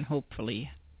and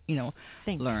hopefully,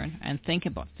 learn and think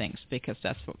about things, because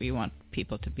that's what we want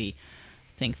people to be,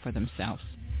 think for themselves,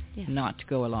 not to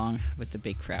go along with the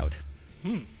big crowd.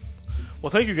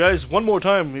 Well, thank you guys. One more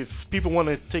time, if people want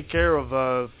to take care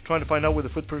of trying to find out where the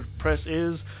Footprint Press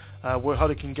is, how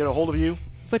they can get a hold of you.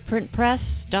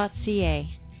 footprintpress.ca.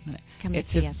 Come and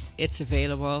see us. It's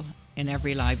available in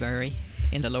every library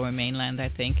in the Lower Mainland, I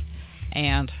think.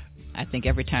 And I think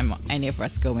every time any of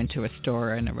us go into a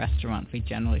store or in a restaurant, we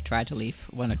generally try to leave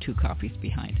 1 or 2 copies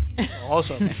behind.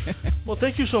 Awesome. Well,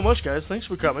 thank you so much, guys. Thanks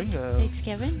for coming. Thanks,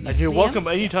 Kevin. And you're welcome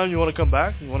anytime you want to come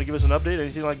back. You want to give us an update,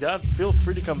 anything like that, feel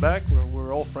free to come back.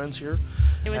 We're all friends here.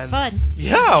 It was fun.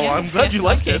 Yeah, well, I'm glad you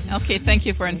liked it. Okay, thank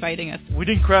you for inviting us. We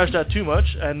didn't crash that too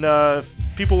much. And if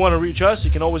people want to reach us,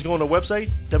 you can always go on our website,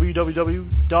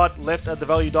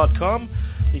 www.leftatthevalue.com.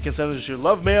 You can send us your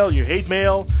love mail, your hate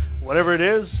mail, whatever it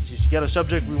is. If you got a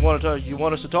subject you want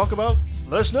us to talk about,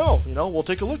 let us know. We'll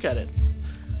take a look at it.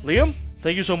 Liam,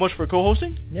 thank you so much for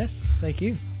co-hosting. Yes, thank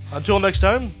you. Until next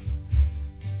time,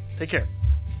 take care.